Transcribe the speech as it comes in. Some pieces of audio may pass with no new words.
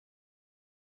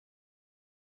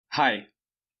Hi,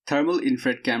 thermal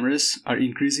infrared cameras are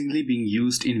increasingly being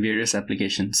used in various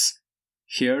applications.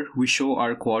 Here we show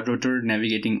our quadrotor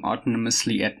navigating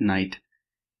autonomously at night.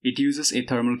 It uses a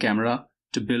thermal camera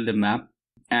to build a map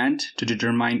and to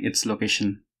determine its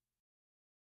location.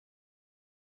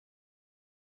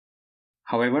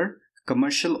 However,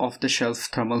 commercial off-the-shelf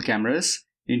thermal cameras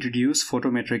introduce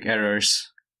photometric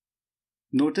errors.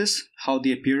 Notice how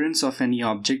the appearance of any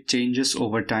object changes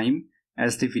over time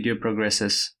as the video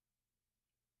progresses.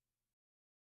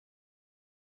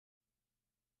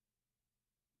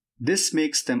 This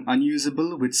makes them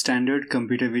unusable with standard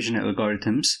computer vision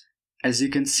algorithms. As you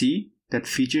can see, that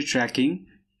feature tracking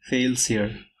fails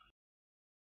here.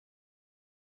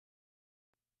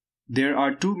 There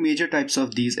are two major types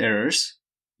of these errors.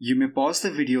 You may pause the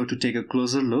video to take a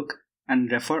closer look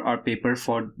and refer our paper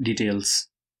for details.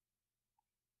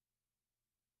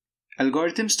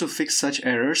 Algorithms to fix such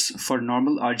errors for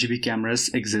normal RGB cameras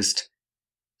exist.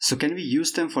 So can we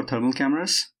use them for thermal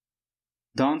cameras?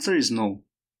 The answer is no.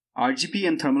 RGB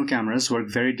and thermal cameras work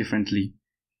very differently,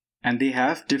 and they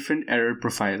have different error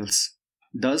profiles.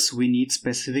 Thus, we need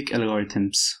specific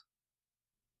algorithms.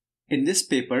 In this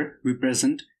paper, we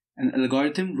present an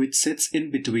algorithm which sits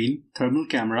in between thermal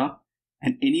camera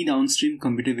and any downstream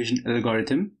computer vision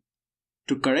algorithm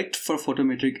to correct for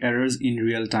photometric errors in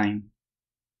real time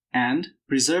and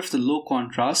preserve the low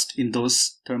contrast in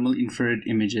those thermal infrared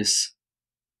images.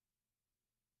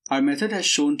 Our method has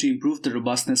shown to improve the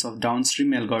robustness of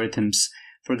downstream algorithms.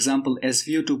 For example,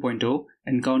 SVO 2.0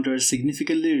 encounters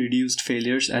significantly reduced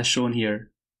failures as shown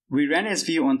here. We ran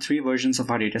SVO on 3 versions of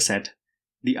our dataset.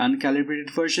 The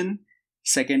uncalibrated version,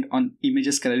 second on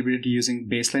images calibrated using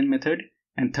baseline method,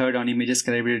 and third on images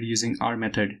calibrated using our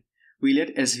method. We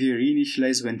let SVO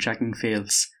reinitialize when tracking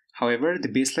fails. However, the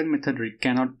baseline method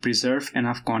cannot preserve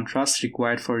enough contrast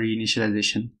required for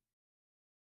reinitialization.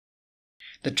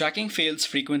 The tracking fails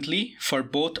frequently for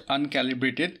both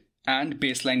uncalibrated and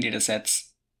baseline datasets.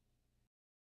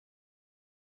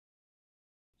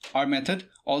 Our method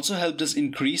also helped us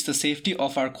increase the safety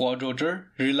of our quadrotor,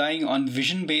 relying on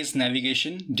vision-based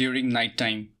navigation during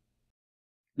nighttime.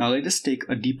 Now let us take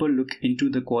a deeper look into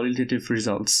the qualitative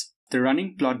results. The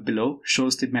running plot below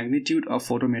shows the magnitude of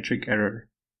photometric error.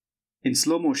 In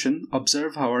slow motion,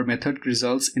 observe how our method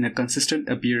results in a consistent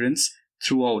appearance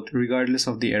throughout, regardless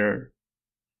of the error.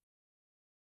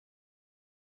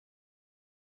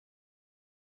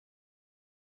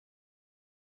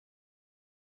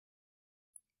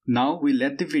 Now we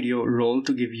let the video roll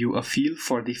to give you a feel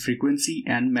for the frequency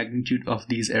and magnitude of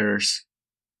these errors.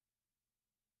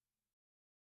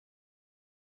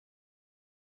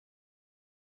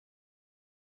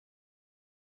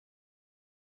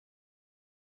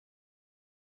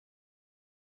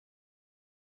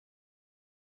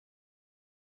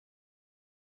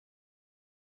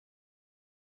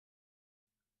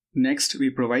 Next, we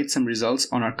provide some results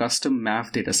on our custom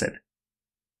MAF dataset.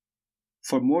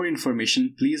 For more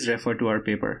information, please refer to our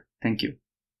paper. Thank you.